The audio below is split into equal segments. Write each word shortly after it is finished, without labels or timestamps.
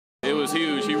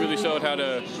showed how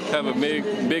to have a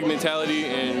big mentality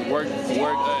and work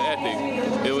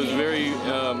ethic. It was very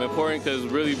important because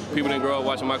really people didn't grow up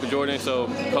watching Michael Jordan, so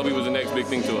Kobe was the next big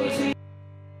thing to us.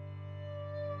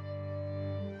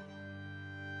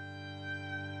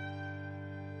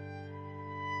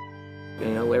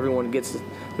 You know, everyone gets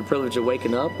the privilege of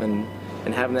waking up and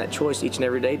having that choice each and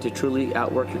every day to truly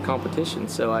outwork your competition.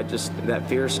 So that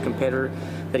fierce competitor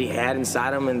that he had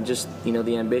inside him, and just, you know,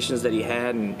 the ambitions that he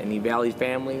had, and he valued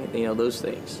family, you know, those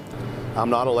things. I'm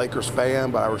not a Lakers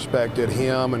fan, but I respected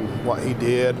him and what he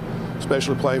did,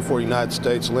 especially playing for the United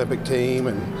States Olympic team,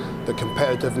 and the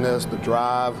competitiveness, the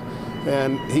drive.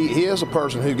 And he is a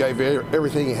person who gave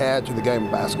everything he had to the game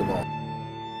of basketball.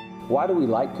 Why do we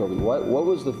like Kobe? What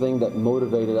was the thing that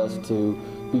motivated us to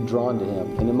be drawn to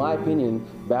him? And in my opinion,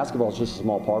 basketball is just a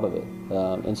small part of it.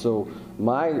 And so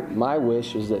my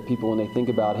wish is that people, when they think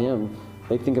about him,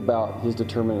 they think about his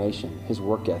determination, his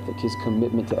work ethic, his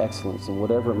commitment to excellence, and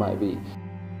whatever it might be.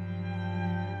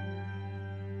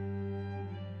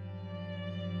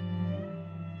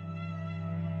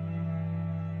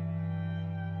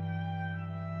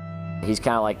 He's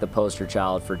kind of like the poster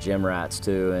child for gym rats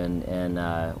too, and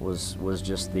was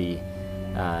just the,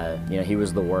 you know, he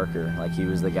was the worker. Like, he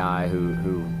was the guy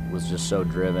who was just so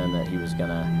driven that he was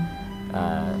gonna,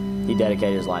 he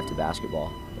dedicated his life to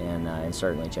basketball, and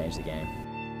certainly changed the game.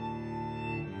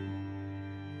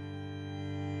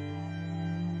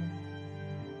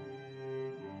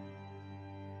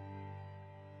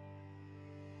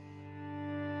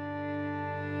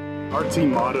 Our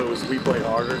team motto is "We play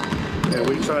harder," and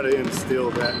we try to instill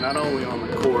that not only on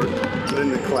the court, but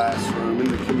in the classroom,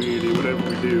 in the community, whatever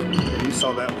we do. You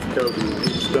saw that with Kobe.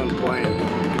 He was done playing.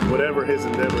 Whatever his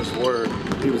endeavors were,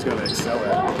 he was going to excel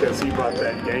at, because he brought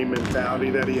that game mentality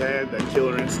that he had, that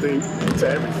killer instinct, to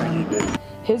everything he did.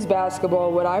 His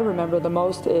basketball, what I remember the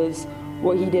most is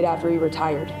what he did after he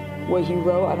retired. What he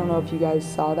wrote, I don't know if you guys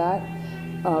saw that,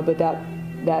 but that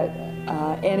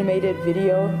animated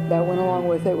video that went along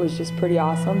with it was just pretty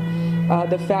awesome.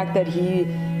 The fact that he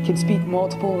can speak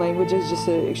multiple languages, just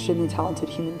an extremely talented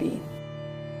human being.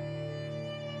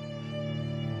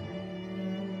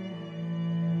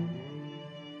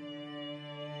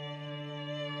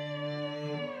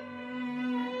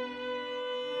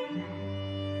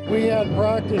 We had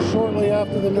practice shortly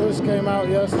after the news came out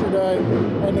yesterday,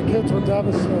 and the kids were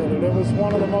devastated. It was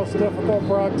one of the most difficult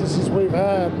practices we've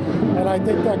had, and I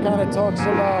think that kind of talks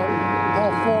about how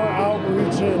far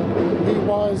outreaching he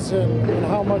was and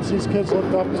how much these kids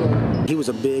looked up to him. He was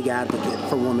a big advocate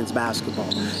for women's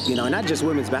basketball, you know, and not just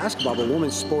women's basketball, but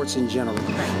women's sports in general,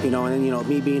 you know. And, you know,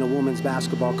 me being a women's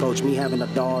basketball coach, me having a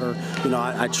daughter, you know,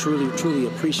 I truly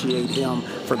appreciate him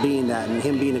for being that, and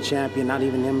him being a champion, not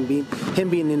even him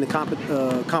being in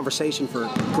the conversation for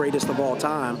greatest of all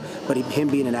time, but him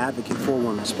being an advocate for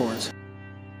women's sports.